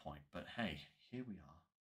by that point, but hey, here we are,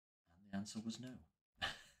 and the answer was no.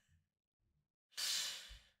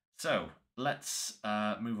 So, let's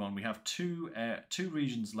move on. We have two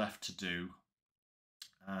regions left to do.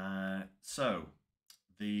 So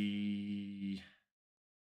the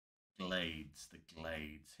glades,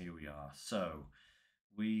 here we are. So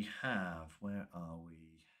we have, where are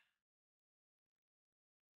we?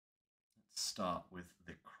 Let's start with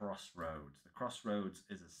the Crossroads. The Crossroads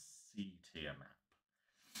is a C tier map.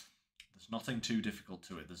 There's nothing too difficult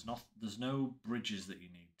to it. There's no bridges that you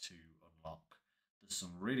need to unlock. There's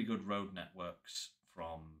some really good road networks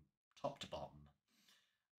from top to bottom.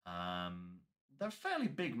 They're fairly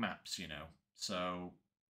big maps, you know, so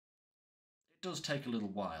it does take a little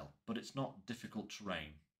while, but it's not difficult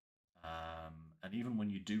terrain. And even when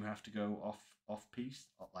you do have to go off-piste,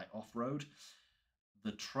 like off-road,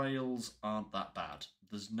 the trails aren't that bad.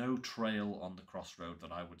 There's no trail on the Crossroad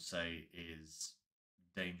that I would say is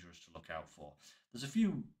dangerous to look out for. There's a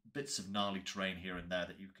few bits of gnarly terrain here and there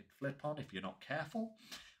that you can flip on if you're not careful,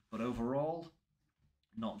 but overall,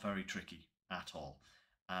 not very tricky at all.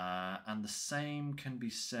 And the same can be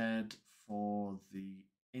said for the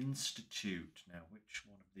Institute. Now, which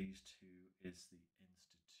one of these two is the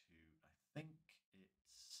Institute? I think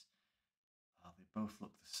it's... they both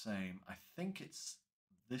look the same. I think it's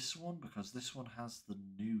this one, because this one has the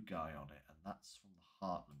new guy on it, and that's from the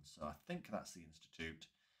Heartland. So I think that's the Institute.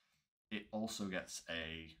 It also gets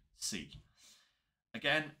a C.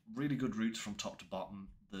 Again, really good routes from top to bottom.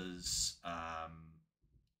 There's a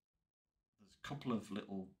couple of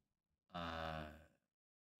little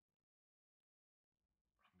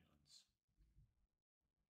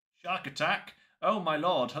Shark attack! Oh my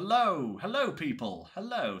lord! Hello, hello, people!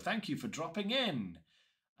 Hello, thank you for dropping in.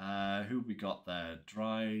 Who we got there?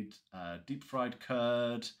 Dried, deep fried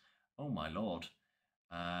curd. Oh my lord!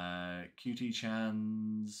 Cutie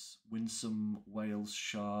Chan's, Winsome Whales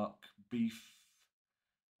Shark, beef.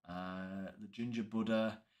 The Ginger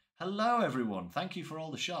Buddha. Hello, everyone! Thank you for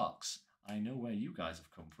all the sharks. I know where you guys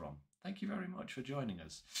have come from. Thank you very much for joining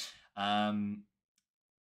us.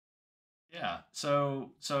 Yeah,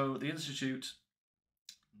 so the Institute,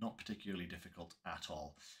 not particularly difficult at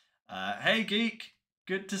all. Hey, Geek,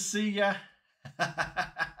 good to see ya.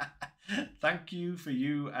 Thank you for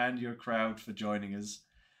you and your crowd for joining us.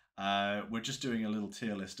 We're just doing a little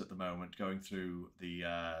tier list at the moment, going through the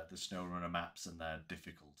SnowRunner maps and their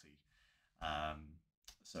difficulty.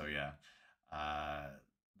 So yeah,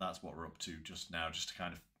 that's what we're up to just now, just to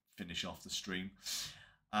kind of finish off the stream.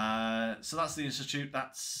 So that's the Institute.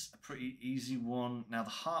 That's a pretty easy one. Now the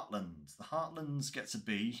Heartlands. The Heartlands gets a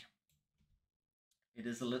B. It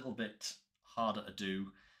is a little bit harder to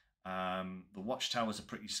do. The watchtowers are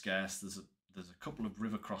pretty scarce. There's a couple of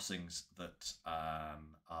river crossings that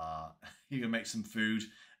are... You can make some food.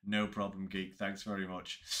 No problem, Geek. Thanks very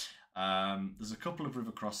much. There's a couple of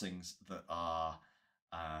river crossings that are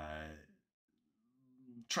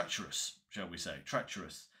treacherous, shall we say,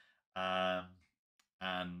 treacherous.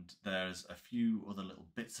 And there's a few other little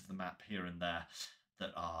bits of the map here and there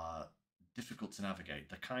that are difficult to navigate.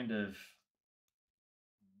 The kind of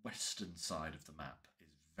western side of the map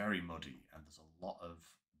is very muddy, and there's a lot of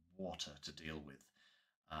water to deal with.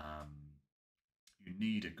 You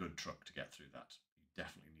need a good truck to get through that. You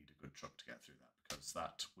definitely need a good truck to get through that, because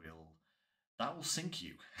that will sink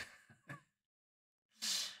you.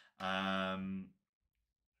 I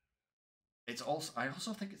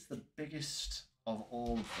also think it's the biggest of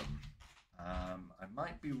all of them. I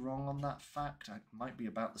might be wrong on that fact. It might be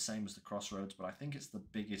about the same as the Crossroads, but I think it's the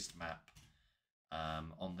biggest map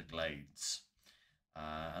on the Glades.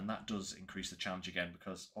 And that does increase the challenge again,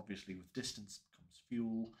 because obviously with distance comes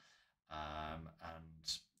fuel, and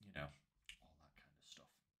you know, all that kind of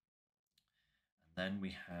stuff. And then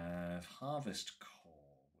we have Harvest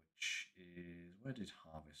Core, which is, where did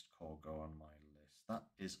Harvest Core go on my list? That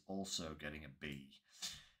is also getting a B.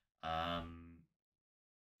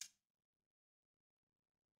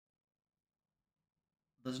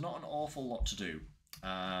 There's not an awful lot to do.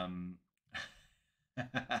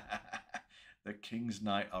 The King's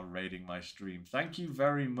Knight are raiding my stream. Thank you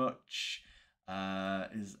very much.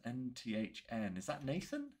 Is NTHN? Is that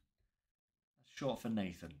Nathan? That's short for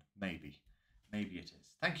Nathan. Maybe it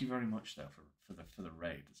is. Thank you very much though for the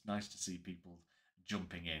raid. It's nice to see people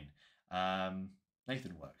jumping in.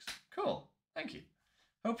 Nathan works. Cool. Thank you.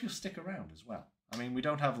 Hope you'll stick around as well. I mean, we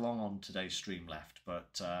don't have long on today's stream left,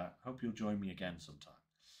 but hope you'll join me again sometime.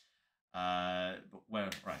 But where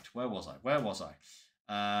was I?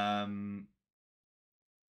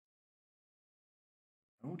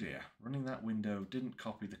 Oh dear, running that window didn't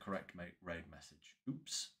copy the correct raid message.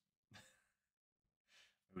 Oops.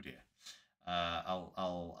 Oh dear.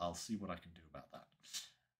 I'll see what I can do about that.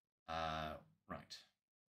 Right.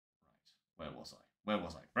 Where was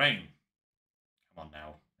I? Brain. Come on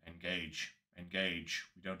now, engage.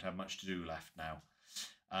 We don't have much to do left now.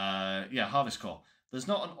 Yeah, Harvest Core. There's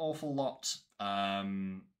not an awful lot.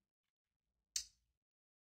 Not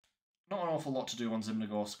an awful lot to do on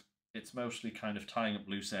Zimnogorsk. It's mostly kind of tying up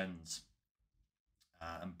loose ends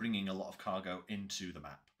and bringing a lot of cargo into the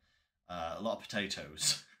map. A lot of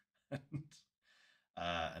potatoes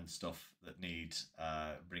and stuff that need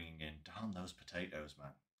bringing in. Darn those potatoes,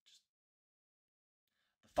 man.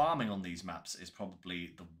 The farming on these maps is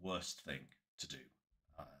probably the worst thing to do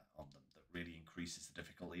on them. That really increases the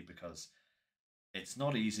difficulty, because it's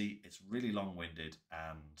not easy, it's really long-winded,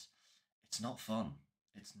 and it's not fun.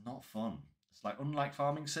 It's like, unlike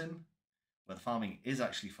Farming Sim, where the farming is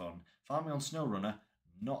actually fun, farming on SnowRunner,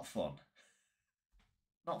 not fun.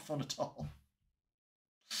 Not fun at all.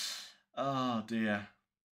 Oh dear.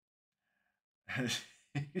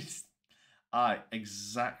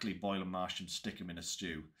 Exactly, boil a marsh and stick them in a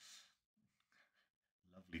stew.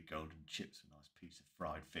 Lovely golden chips, a nice piece of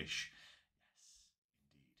fried fish. Yes,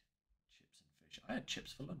 indeed. Chips and fish. I had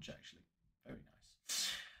chips for lunch, actually. Very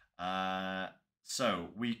nice. So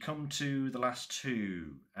we come to the last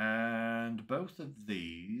two, and both of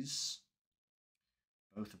these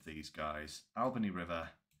guys, Albany River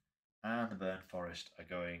and the Burnt Forest, are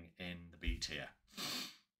going in the B tier.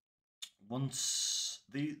 Once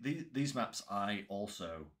these maps I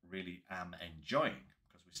also really am enjoying,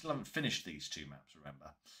 because we still haven't finished these two maps,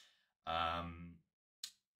 remember.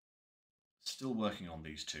 Still working on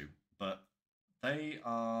these two, but they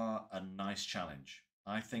are a nice challenge.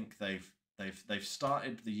 I think they've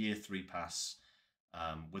started the year 3 pass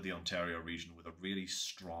with the Ontario region with a really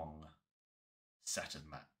strong set of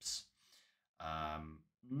maps.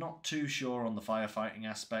 Not too sure on the firefighting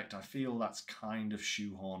aspect. I feel that's kind of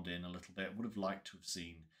shoehorned in a little bit. Would have liked to have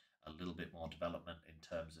seen a little bit more development in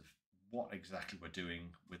terms of what exactly we're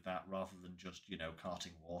doing with that, rather than just, you know,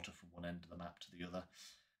 carting water from one end of the map to the other.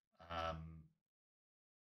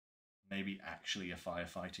 Maybe actually a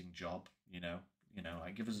firefighting job, you know,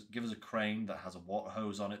 like give us a crane that has a water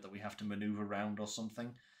hose on it that we have to maneuver around or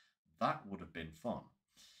something. That would have been fun.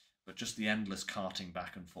 But just the endless carting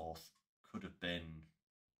back and forth could have been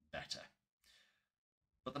better.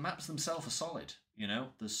 But the maps themselves are solid, you know.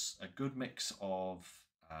 There's a good mix of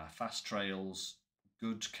fast trails,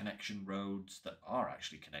 good connection roads that are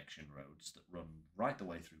actually connection roads that run right the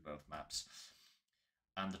way through both maps.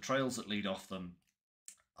 And the trails that lead off them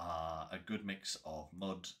are a good mix of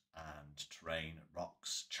mud and terrain,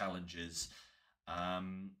 rocks, challenges.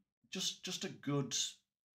 Just a good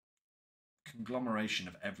conglomeration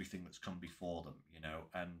of everything that's come before them, you know,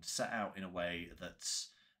 and set out in a way that's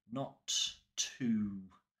not too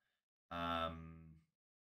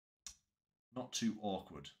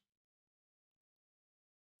awkward.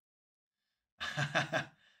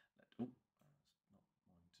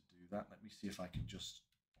 that. Let me see if I can just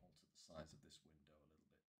alter the size of this window a little bit.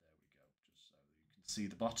 There we go, just so you can see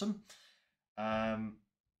the bottom.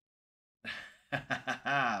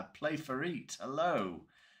 Play for Eat. Hello.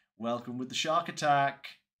 Welcome with the shark attack.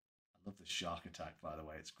 I love this shark attack, by the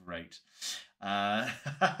way. It's great.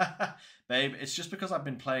 Babe, it's just because I've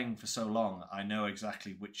been playing for so long, I know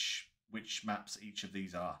exactly which maps each of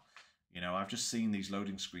these are. You know, I've just seen these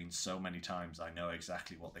loading screens so many times, I know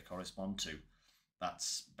exactly what they correspond to.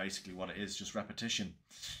 That's basically what it is, just repetition.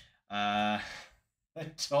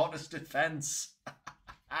 Tortoise defense.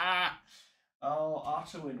 Oh,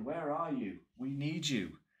 Artwin, where are you? We need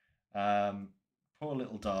you. Poor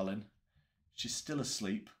little darling. She's still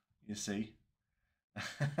asleep, you see.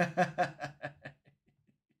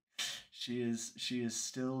 She is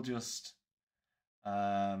still just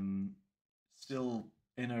still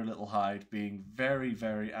in her little hide, being very,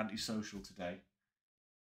 very antisocial today.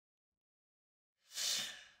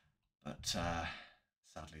 But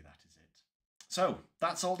sadly, that is it. So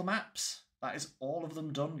that's all the maps. That is all of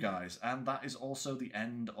them done, guys. And that is also the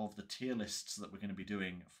end of the tier lists that we're going to be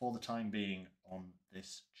doing for the time being on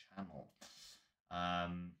this channel.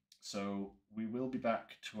 So we will be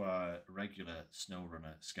back to our regular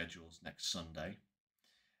SnowRunner schedules next Sunday.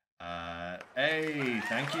 Hey,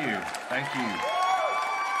 thank you. Thank you.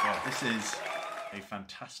 Yeah, this is a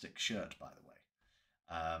fantastic shirt, by the way.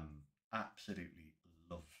 Absolutely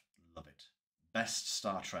love it. Best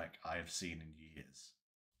Star Trek I have seen in years.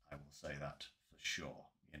 I will say that for sure.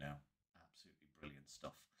 You know, absolutely brilliant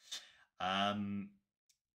stuff.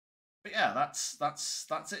 But yeah, that's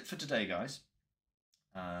it for today, guys.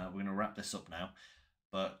 We're going to wrap this up now.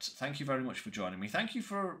 But thank you very much for joining me. Thank you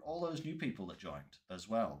for all those new people that joined as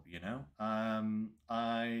well. You know,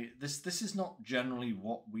 this is not generally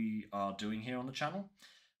what we are doing here on the channel.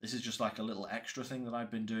 This is just like a little extra thing that I've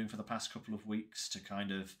been doing for the past couple of weeks to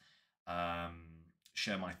kind of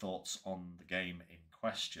share my thoughts on the game in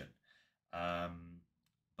question.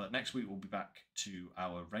 But next week we'll be back to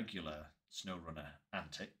our regular SnowRunner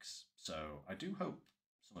antics. So I do hope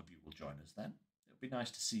some of you will join us then. It'll be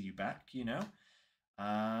nice to see you back, you know.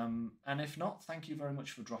 And if not, thank you very much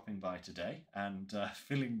for dropping by today and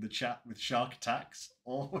filling the chat with shark attacks.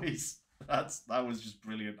 Always, that was just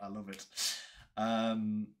brilliant. I love it.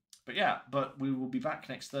 But yeah, but we will be back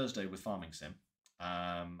next Thursday with Farming Sim.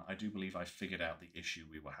 I do believe I figured out the issue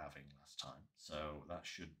we were having last time, so that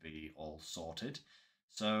should be all sorted.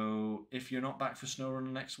 So if you're not back for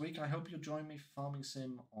SnowRunner next week, I hope you'll join me for Farming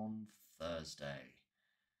Sim on Thursday.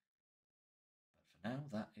 But for now,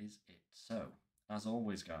 that is it. So, as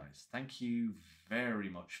always, guys, thank you very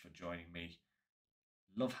much for joining me.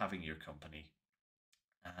 Love having your company.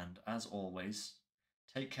 And as always,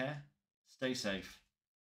 take care, stay safe,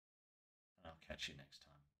 and I'll catch you next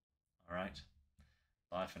time. All right?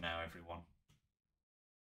 Bye for now, everyone.